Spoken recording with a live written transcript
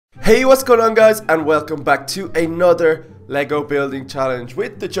Hey, what's going on, guys, and welcome back to another Lego building challenge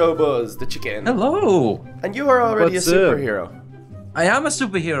with the Joe Buzz, the chicken. Hello! And you are already What's a up? superhero. I am a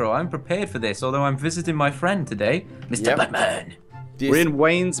superhero. I'm prepared for this, although I'm visiting my friend today, Mr. Yep. Batman. We're in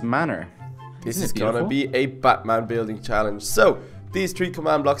Wayne's Manor. This Isn't is it gonna beautiful? be a Batman building challenge. So, these 3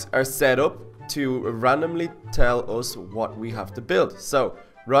 command blocks are set up to randomly tell us what we have to build. So,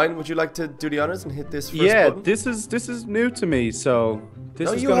 Ryan, would you like to do the honors and hit this first button? This is new to me, so this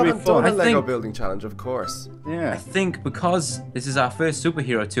No, is you gonna be haven't done fun. a Lego think- building challenge, of course. I Yeah. think because this is our first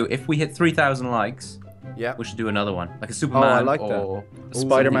superhero too, if we hit 3,000 likes, Yeah. we should do another one. Like a Superman like that. or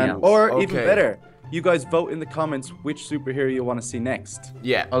Spider-Man, something else. or even Okay. better, you guys vote in the comments which superhero you want to see next.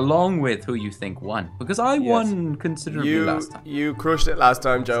 Yeah. Along with who you think won. Because I won considerably last time. You crushed it last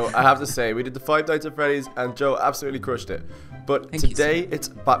time, Joe. I have to say, we did the 5 Nights at Freddy's, and Joe absolutely crushed it. But Thank you, today it's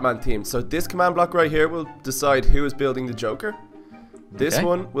Batman themed. So this command block right here will decide who is building the Joker. This Okay.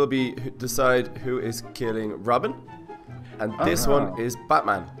 one will be decide who is killing Robin, and this one is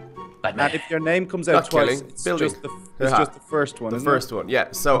Batman. Batman. And if your name comes Not out twice, killing, it's building. it's just the first one. The isn't first it? one, yeah.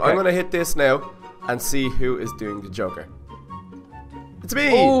 So Okay. I'm gonna hit this now and see who is doing the Joker. It's me.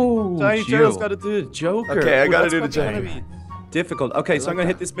 Oh, Tiny Jill. Joe's got to do the Joker. Okay, I Ooh, gotta that's do the gonna Joker. be difficult. Okay, so like I'm gonna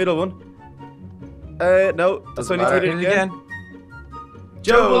that. hit this middle one. No, Doesn't so I need to matter. hit it again.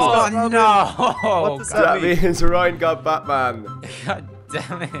 Joe's Oh got Robin. no! What does That mean? means Ryan got Batman. God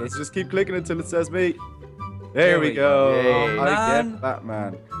damn it! Let's just keep clicking until it says me. There we we go. Yay. I Man. get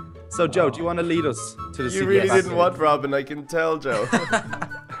Batman. So Joe, do you want to lead us to the You secret really didn't Batman? want Robin, I can tell, Joe.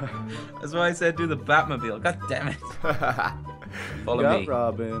 That's why I said do the Batmobile. God damn it! Follow Yeah, me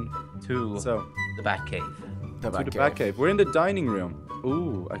Robin. to So the Batcave. The to the Batcave. We're in the dining room.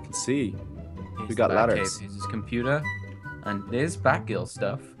 Ooh, I can see. Here's got the ladders. Batcave. Here's his computer, and there's Batgirl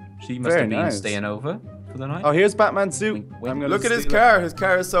stuff. She must Very have been nice. staying over for the night. Oh, here's Batman's suit. Wink, wink. I'm gonna Look at his steal it. car. His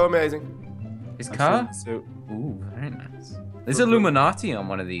car is so amazing. His I'm car. stealing the suit. Ooh, very nice. There's Illuminati on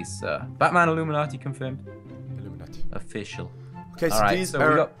one of these. Batman Illuminati confirmed. Illuminati. Official. Okay, so Alright, these so we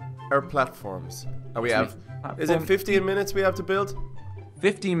are got- our platforms. And we Sweet. have. Is it Platform. 15 minutes we have to build?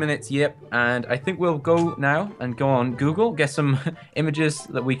 15 minutes, yep. And I think we'll go now and go on Google, get some images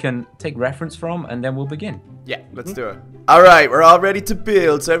that we can take reference from, and then we'll begin. Yeah, let's do it. Alright, we're all ready to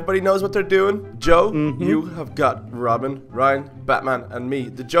build, so everybody knows what they're doing. Joe, you have got Robin, Ryan, Batman, and me,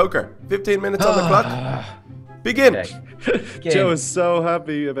 the Joker. 15 minutes on the clock. Begin. Okay. Joe is so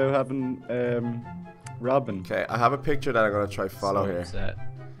happy about having Robin. Okay, I have a picture that I'm going to try follow here. Set.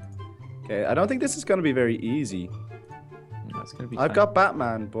 Okay, I don't think this is gonna be very easy. That's gonna be I've fun. got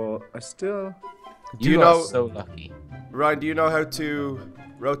Batman, but I still. Do you You know- are so lucky. Ryan, do you know how to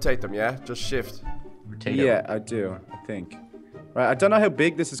rotate them, yeah? Just shift. Potato. Yeah, I do. I think. Right, I don't know how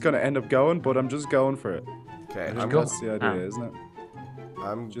big this is gonna end up going, but I'm just going for it. Okay, Just I'm, go. That's the idea, Ah. isn't it?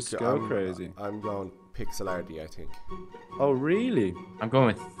 I'm Just go crazy. I'm going pixelarity, I think. Oh, really? I'm going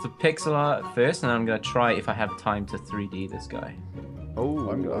with the pixel art first, and I'm gonna try if I have time to 3D this guy. Oh,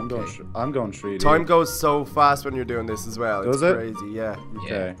 I'm going. okay. I'm going 3D. Time goes so fast when you're doing this as well. Does it's it? crazy, yeah.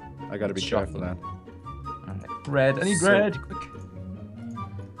 Okay, I gotta be Shuffle. careful then. Alright. Red. I need So- red. Quick.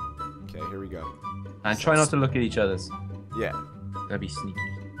 Okay, here we go. And try not to look at each other's. Yeah. Gotta be sneaky.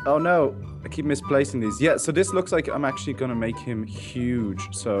 Oh no, I keep misplacing these. Yeah, so this looks like I'm actually gonna make him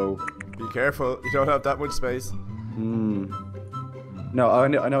huge. So, Be careful, you don't have that much space. no, I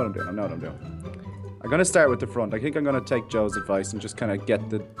know what I'm doing. I know what I'm doing. I'm gonna start with the front. I think I'm gonna take Joe's advice and just kind of get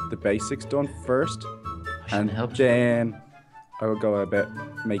the basics done first, and help you. then I will go about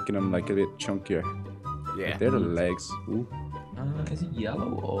making him like a bit chunkier. Yeah. They're the legs. Ooh. Is he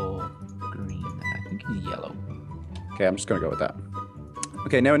yellow or green? I think he's yellow. Okay, I'm just gonna go with that.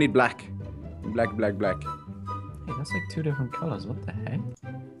 Okay, now I need black. Black, black, black. Hey, that's like 2 different colors. What the heck?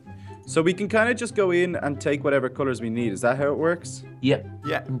 So we can kind of just go in and take whatever colors we need. Is that how it works? Yep.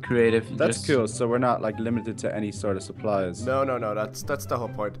 Yeah. I'm creative. You That's just- cool. So we're not like limited to any sort of supplies. No, that's the whole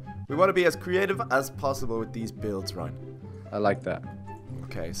point. We want to be as creative as possible with these builds, Ryan. I like that.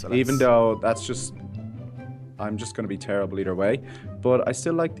 Okay, so let's... Even though that's just, I'm just gonna be terrible either way, but I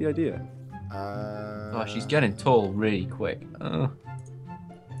still like the idea. Oh, she's getting tall really quick. I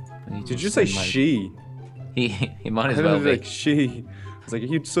need Did to you say send my- she? He might as I well was be. like she. It's like, are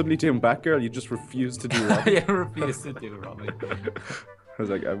you suddenly doing Batgirl? You just refuse to do that. I refuse to do Robin. I was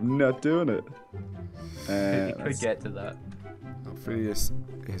like, I'm not doing it. You could Let's- get to that. Hopefully this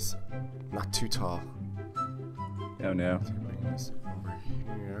is not too tall. Oh no. Bring this over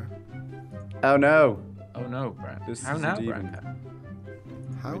here. Oh no. Oh no, Brad. This How isn't now, even- Brad?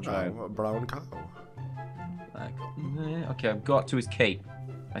 How try it. now? A brown cow. Okay, I've got to his cape.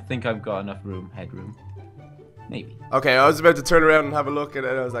 I think I've got enough room, headroom. Maybe. Okay, I was about to turn around and have a look, and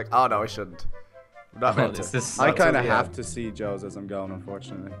then I was like, oh no, I shouldn't. I'm not meant to. I Not kind of till the have end. to see Joe's as I'm going,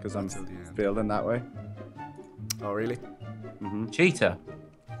 unfortunately, because I'm till the end. building that way. Oh really? Cheater.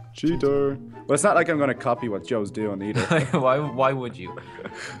 Cheater. Well, it's not like I'm going to copy what Joe's doing either. Why would you?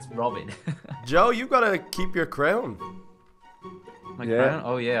 It's Robin. Joe, you gotta keep your crown. My Yeah. crown?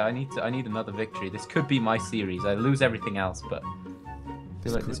 Oh yeah, I need another victory. This could be my series. I lose everything else, but I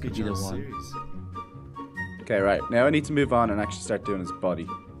feel like this could be the Joe's one. series. Okay, right. Now I need to move on and actually start doing his body.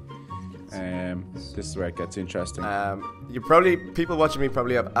 This is where it gets interesting. People watching me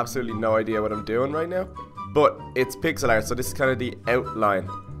probably have absolutely no idea what I'm doing right now, but it's pixel art, so this is kind of the outline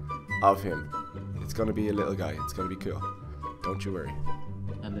of him. It's gonna be a little guy. It's gonna be cool. Don't you worry.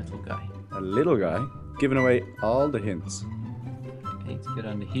 A little guy. A little guy giving away all the hints. Okay, let's get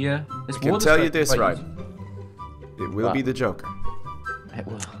under here. This I can water's tell you quite- this, quite right? easy. It will What? be the Joker. It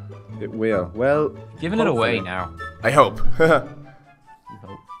will. It will. Well, Giving it away hopefully. now. I hope. You hope.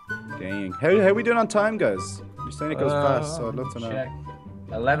 Dang. How we doing on time, guys? You're saying it goes fast, so I'd love to know. Check.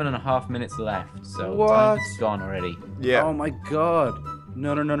 11.5 minutes left, so What? time is gone already. Yeah. Oh my god.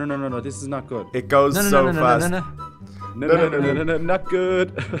 No. This is not good. It goes No, so no, no, fast. no, no, no. No, not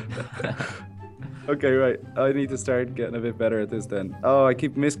good. Okay, right. I need to start getting a bit better at this then. Oh, I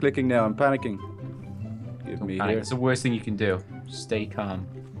keep misclicking now. I'm panicking. Give me Panic. here. It's the worst thing you can do. Just stay calm.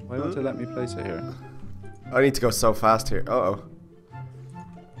 Why won't it let me place it here? I need to go so fast here. Uh-oh.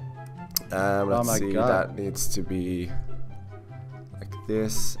 Let's my see. God. That needs to be like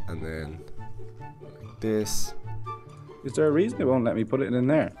this, and then like this. Is there a reason it won't let me put it in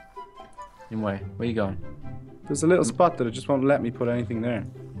there? In where? Where you going? There's a little spot that it just won't let me put anything there.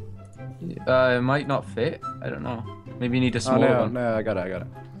 It might not fit. I don't know. Maybe you need a Oh, smaller no, one. no, I got it.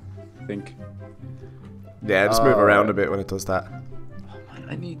 I think. Yeah, just move Oh, around right. a bit when it does that.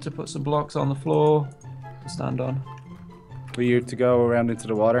 I need to put some blocks on the floor to stand on. For you to go around into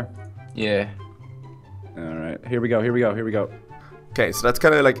the water. Yeah. Alright, here we go. Okay, so that's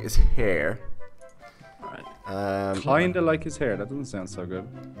kind of like his hair. Alright. Kinda like his hair. That doesn't sound so good.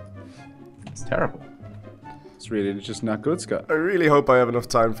 It's terrible. It's really just not good, Scott. I really hope I have enough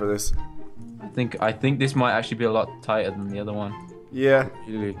time for this. I think this might actually be a lot tighter than the other one. Yeah.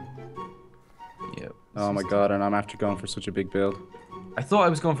 Really. Yep. Oh my god, and I'm after going for such a big build. I thought I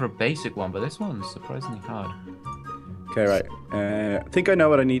was going for a basic one, but this one's surprisingly hard. Okay, right. I think I know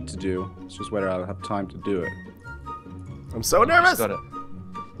what I need to do. It's just whether I'll have time to do it. I'm so You nervous.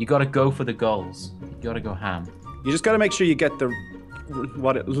 gotta go for the goals. You gotta go ham. You just gotta make sure you get the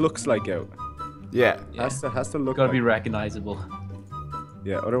what it looks like out. Yeah. Yeah. Has to look Gotta like be recognizable.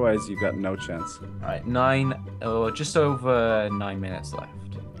 Yeah, otherwise you've got no chance. Alright, just over 9 minutes left.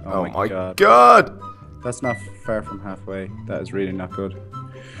 Oh my god. That's not far from halfway. That is really not good.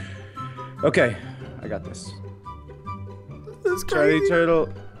 Okay, I got this. This is Charlie crazy. Turtle,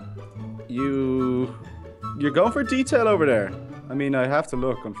 you're going for detail over there. I mean, I have to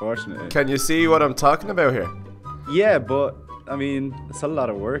look, unfortunately. Can you see what I'm talking about here? Yeah, but I mean, it's a lot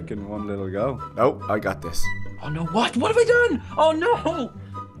of work in one little go. Oh, I got this. Oh no, what? What have I done? Oh no!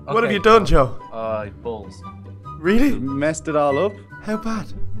 What have you done, Joe? Balls. Really? Messed it all up. How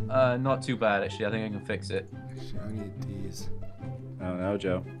bad? Not too bad actually. I think I can fix it. Actually, I need these. Oh no,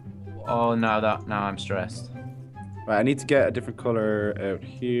 Joe. Oh, now I'm stressed. Right, I need to get a different color out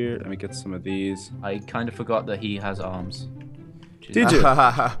here. Let me get some of these. I kind of forgot that he has arms. Did you?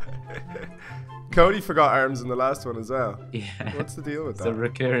 Cody forgot arms in the last one as well. Yeah. What's the deal with It's a that?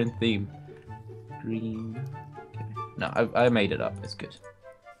 recurring theme. Green. Okay. No, I made it up. It's good.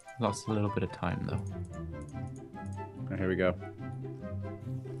 Lost a little bit of time though. Oh, here we go.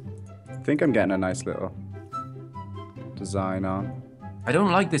 I think I'm getting a nice little design on. I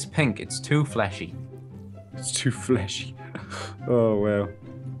don't like this pink. It's too fleshy. It's too fleshy. Oh well.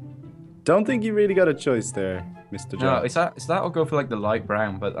 Don't think you really got a choice there, Mr. No, John. it's that I'll go for like the light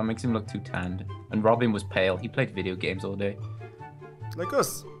brown, but that makes him look too tanned. And Robin was pale. He played video games all day. Like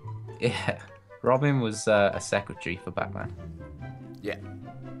us. Yeah. Robin was a secretary for Batman. Yeah.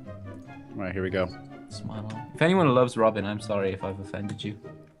 Right, here we go. Smile on. If anyone loves Robin, I'm sorry if I've offended you.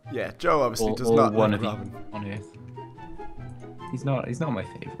 Yeah, Joe obviously does Or not one like of Robin. you on Earth. He's not my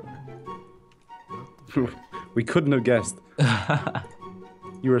favorite. We couldn't have guessed.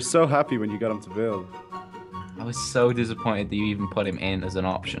 You were so happy when you got him to build. I was so disappointed that you even put him in as an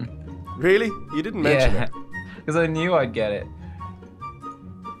option. Really? You didn't mention Yeah, it. because I knew I'd get it.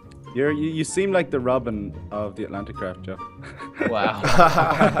 You seem like the Robin of the Atlantic Craft, Joe. Wow.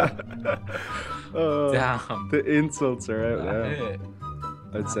 Oh, Damn. the insults are out That now. hurt.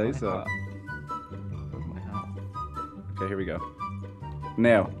 I'd say my so. heart. Broke my heart. Okay, here we go.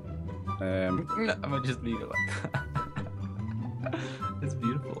 Now, I might just leave it like that. It's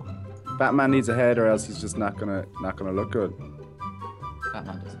beautiful. Batman needs a head, or else he's just not gonna look good.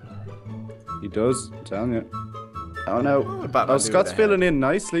 Batman doesn't. He does. I'm telling you. Oh no. What would Batman Oh, do Scott's with a head? filling in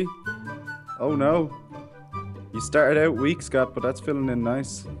nicely. Oh no. You started out weak, Scott, but that's filling in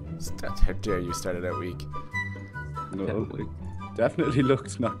nice. How dare you started out weak. No, it definitely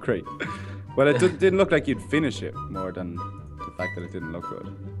looked not great. Well, it didn't look like you'd finish it more than the fact that it didn't look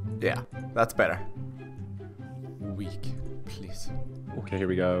good. Yeah, that's better. Weak, please. Okay, here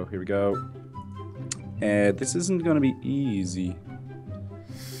we go. Here we go. This isn't gonna be easy.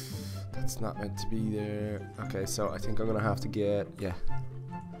 That's not meant to be there. Okay, so I think I'm gonna have to get this.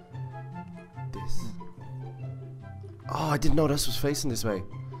 Oh, I didn't know this was facing this way.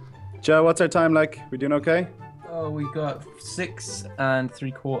 Joe, what's our time like? We doing okay? Oh, we got 6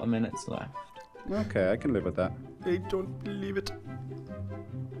 3/4 minutes left. Okay, I can live with that. I don't believe it.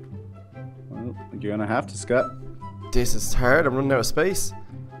 Well, you're gonna have to, Scott. This is hard. I'm running out of space.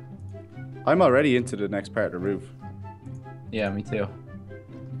 I'm already into the next part of the roof. Yeah, me too.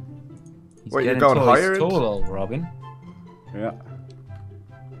 He's Wait, you're getting going tall. higher He's in- tall, old Robin. Yeah.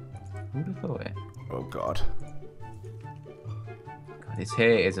 Who'd have thought it? Oh god. God, his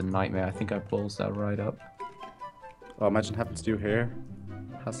hair is a nightmare. I think I balls that right up. Oh, imagine having to do hair.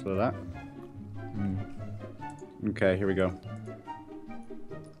 Hassle of that. Okay, here we go.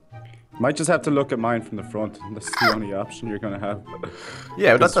 Might just have to look at mine from the front. That's the only option you're gonna have.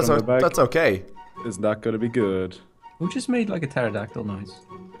 Yeah, Just that's from the back. that's okay. Is not gonna be good. Who just made like a pterodactyl noise?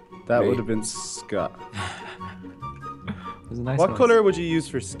 That Me. would have been Scott. It was a nice What noise. color would you use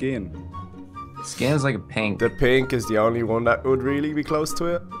for skin? Skin's like a pink. The pink is the only one that would really be close to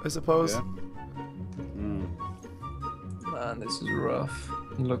it, I suppose. Yeah. Man, this is rough.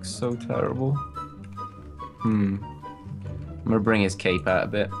 He looks so terrible. I'm gonna bring his cape out a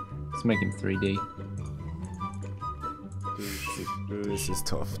bit. Let's make him 3D. This is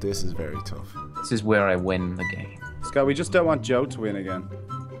tough. This is very tough. This is where I win the game. Scott, we just don't want Joe to win again.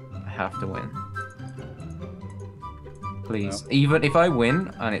 I have to win. Please. Even if I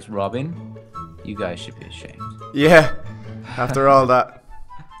win and it's Robin, you guys should be ashamed. Yeah. After all that.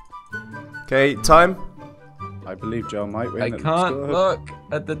 Okay, time. I believe Joe might win. I It looks can't good. look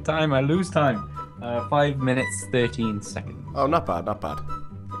at the time. I lose time. 5 minutes, 13 seconds. Oh, not bad, not bad.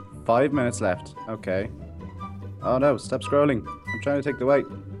 5 minutes left. Okay. Oh no, stop scrolling. I'm trying to take the weight.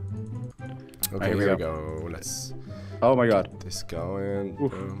 Okay, here we here we go. go. Let's Oh my god. get this going.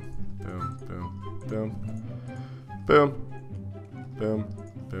 Oof. Boom, boom, boom, boom, boom, boom,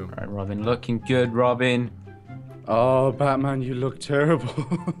 boom. All right, Robin. Looking good, Robin. Oh, Batman, you look terrible.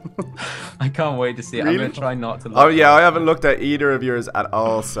 I can't wait to see it. I'm Really? going to try not to look. Oh yeah, I haven't looked at either of yours at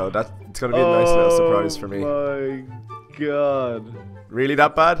all, so that's it's gonna be a nice little surprise for me. Oh my god. Really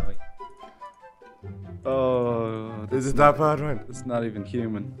that bad? Oh, Is it that bad, Ryan? it's not even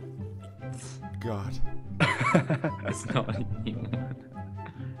human. God. It's not human.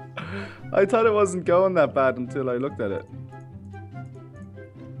 I thought it wasn't going that bad until I looked at it.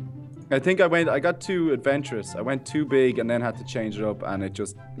 I think I got too adventurous. I went too big and then had to change it up, and it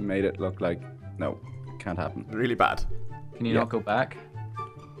just made it look like, no, can't happen. Really bad. Can you Yeah. not go back?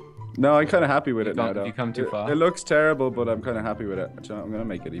 No, I'm kind of happy with it now, Have though. you come too far? It looks terrible, but I'm kind of happy with it. You know, I'm gonna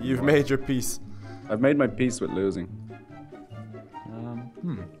make it even You've more. made your peace. I've made my peace with losing.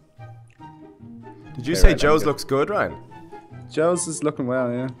 Did you Okay, say right, Joe's I'm good. looks good, Ryan? Joe's is looking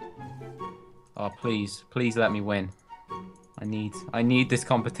well, yeah. Oh, please. Please let me win. I need this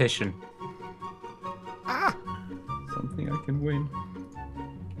competition. Something I can win.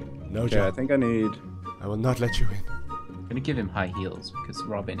 No, Okay, Joe. I think I need. I will not let you in. I'm going to give him high heels because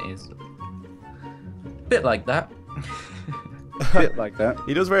Robin is a bit like that. Bit like that.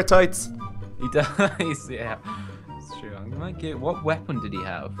 He does wear tights. He does, yeah. It's true. I'm gonna get. What weapon did he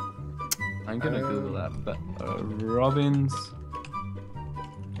have? I'm gonna Google that. But Robin's.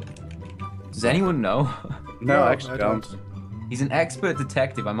 Does anyone know? No, No, actually I don't. He's an expert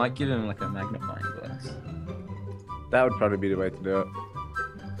detective. I might give him like a magnifying glass. That would probably be the way to do it.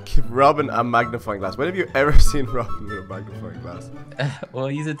 Give Robin a magnifying glass. When have you ever seen Robin with a magnifying glass? Well,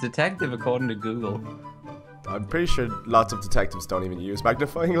 he's a detective according to Google. I'm pretty sure lots of detectives don't even use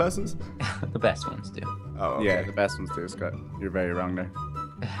magnifying glasses. The best ones do. Oh, okay. Yeah, the best ones do, Scott. You're very wrong there.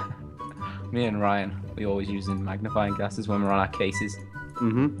 Me and Ryan, we always using magnifying glasses when we're on our cases.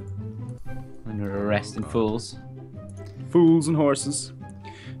 Mm-hmm. When we're arresting fools. Fools and horses.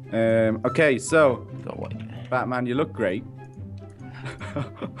 Okay, so Go away. Batman, you look great.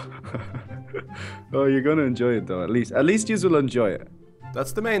 Oh, you're gonna enjoy it though. At least you will enjoy it.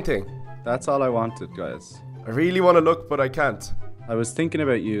 That's the main thing. That's all I wanted, guys. I really want to look, but I can't. I was thinking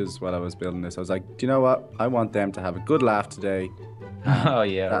about yous while I was building this. I was like, do you know what? I want them to have a good laugh today. Oh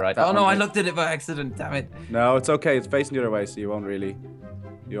yeah, right. that Oh no, one I is- looked at it by accident. Damn it. No, it's okay. It's facing the other way, so you won't really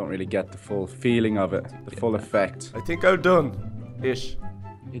get the full feeling of it, the full effect. I think I'm done. Ish.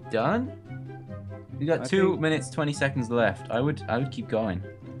 You're done? You got I 2 think- minutes 20 seconds left. I would keep going.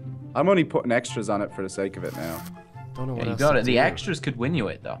 I'm only putting extras on it for the sake of it now. Don't know what Yeah, you else got to it. The do. extras could win you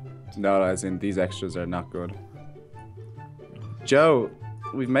it though. No, as in these extras are not good. Joe,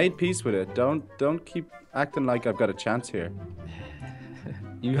 we've made peace with it. Don't keep acting like I've got a chance here.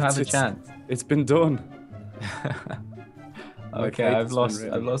 You have a It's- chance. It's been done. My Okay, fate I've has been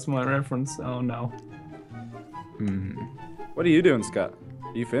lost written. my reference. Oh no. Hmm. What are you doing, Scott?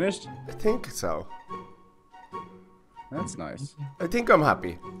 Are you finished? I think so. That's nice. I think I'm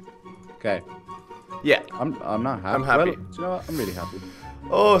happy. Okay, Yeah. I'm not happy. I'm happy. Well, do you know what? I'm really happy.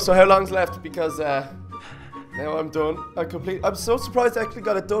 Oh, so how long's left? Because now I'm done. I'm so surprised I actually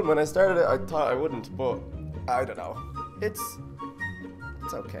got it done. When I started it, I thought I wouldn't, but I don't know. It's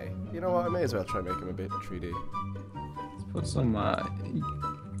okay. You know what? I may as well try make him a bit 3D. Let's put some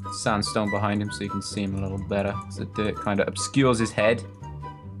sandstone behind him so you can see him a little better. So it kind of obscures his head.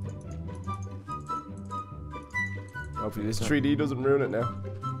 Hopefully this 3D doesn't ruin it now.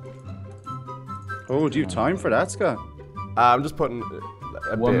 Oh, do you have time for that, Scott? I'm just putting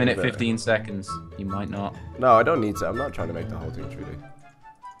 1 minute 15 seconds. You might not. No, I don't need to. I'm not trying to make the whole thing 3D.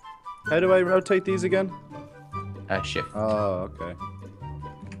 How do I rotate these again? Shift. Oh, okay.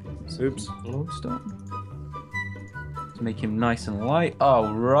 Oops. Glowstone. To make him nice and light.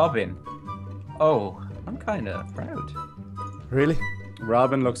 Oh, Robin. Oh, I'm kind of proud. Really?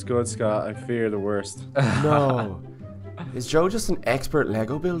 Robin looks good, Scott. I fear the worst. No. Is Joe just an expert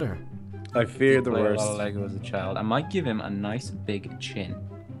Lego builder? I fear the Played a worst. lot of Lego as a child. I might give him a nice big chin.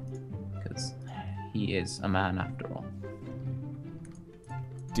 Because he is a man after all.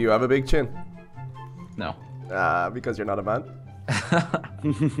 Do you have a big chin? No. Because you're not a man?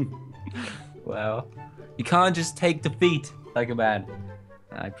 Well, you can't just take defeat like a man.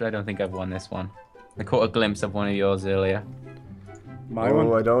 I don't think I've won this one. I caught a glimpse of one of yours earlier. My Oh,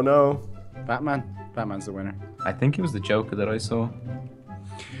 one? I don't know. Batman. Batman's the winner. I think it was the Joker that I saw.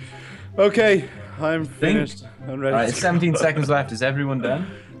 Okay, I'm finished. I'm ready. Alright, to 17 go. seconds left. Is everyone done?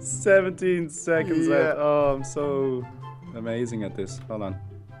 17 seconds Yeah. left. Oh, I'm so amazing at this. Hold on.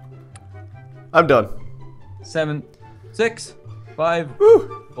 I'm done. 7, 6, 5,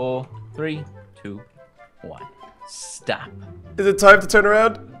 Woo! 4, 3, 2, 1. Stop. Is it time to turn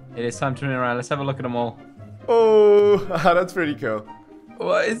around? It is time to turn around. Let's have a look at them all. Oh, that's pretty cool.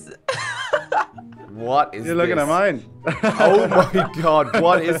 What is... What is You're looking this? at mine. Oh my god,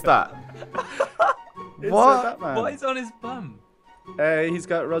 what is that? It's What? Batman. What is on his bum? He's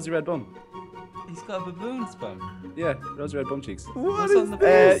got rosy red bum. He's got a baboon's bum. Yeah, rosy red bum cheeks. What What's is on the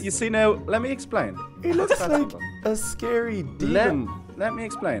this? You see now, let me explain. He looks That's like simple. a scary Let, demon let me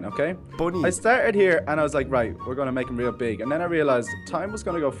explain, okay? bunny. I started here and I was like, right, we're going to make him real big. And then I realized time was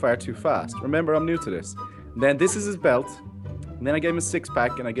going to go far too fast. Remember, I'm new to this. And then this is his belt. And then I gave him a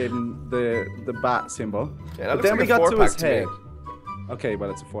six-pack and I gave him the bat symbol. Yeah, that But looks then like we a got to four-pack his to me. head. Okay,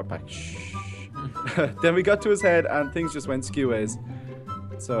 well, it's a four-pack. Shh. Then we got to his head and things just went skew-ways.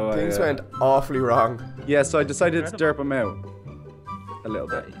 So Things I, went awfully wrong. Yeah, so I decided to derp him out. A little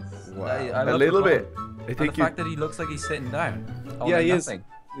bit. Wow. I A love little the bit. bum. I And think the you, fact that he looks like he's sitting down. Yeah, holding he is. nothing.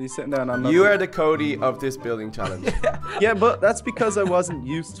 He's sitting down on you nothing. are the Cody of this building challenge. Yeah, but that's because I wasn't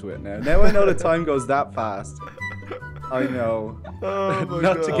used to it now. Now I know the time goes that fast. I know. Oh my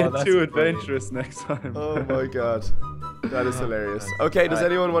Not god. to get that's too funny. adventurous next time. Oh my god. That is hilarious. Okay, does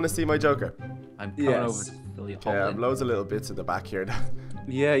Alright. anyone want to see my Joker? I'm coming Yes. over to fill you Yeah, in. loads of little bits at the back here.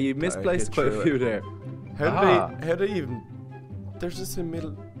 Yeah, you misplaced get quite a through few there. How did they even... There's just a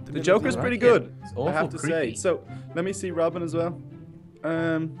middle... The Joker's thing, pretty right? good, It's I awful have to say. creepy. So, let me see Robin as well.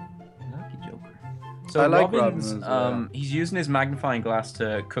 Lucky Joker. So I like Robin's, Robin as well. he's using his magnifying glass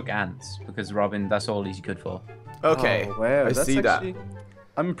to cook ants because Robin, that's all he's good for. Okay, Oh, wow, I that's see actually...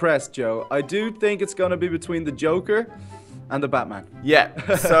 I'm impressed, Joe. I do think it's going to be between the Joker and the Batman. that.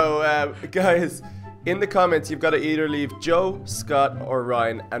 Yeah, so guys, in the comments you've got to either leave Joe, Scott or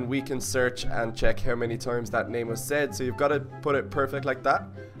Ryan and we can search and check how many times that name was said. So you've got to put it perfect like that.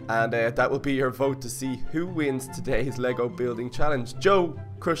 And that will be your vote to see who wins today's Lego building challenge. Joe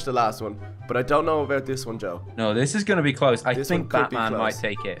crushed the last one, but I don't know about this one, Joe. No, this is going to be close. I This think one could be Batman might close.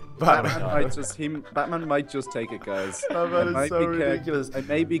 take it. Batman Batman might just take it, guys. Batman is I might so be ridiculous. I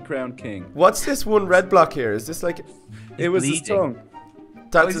may be crowned king. What's this one red block here? Is this like... It was his bleeding. tongue.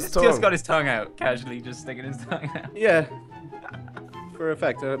 That's Oh, he's his tongue. just got his tongue out, casually just sticking his tongue out. Yeah. For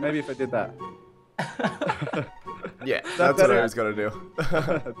effect. Maybe if I did that. Yeah, that's what better? I was gonna do.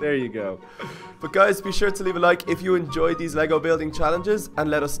 There you go. But guys, be sure to leave a like if you enjoyed these Lego building challenges, and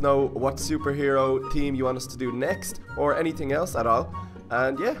let us know what superhero theme you want us to do next, or anything else at all.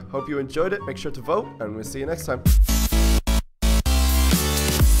 And yeah, hope you enjoyed it. Make sure to vote, and we'll see you next time.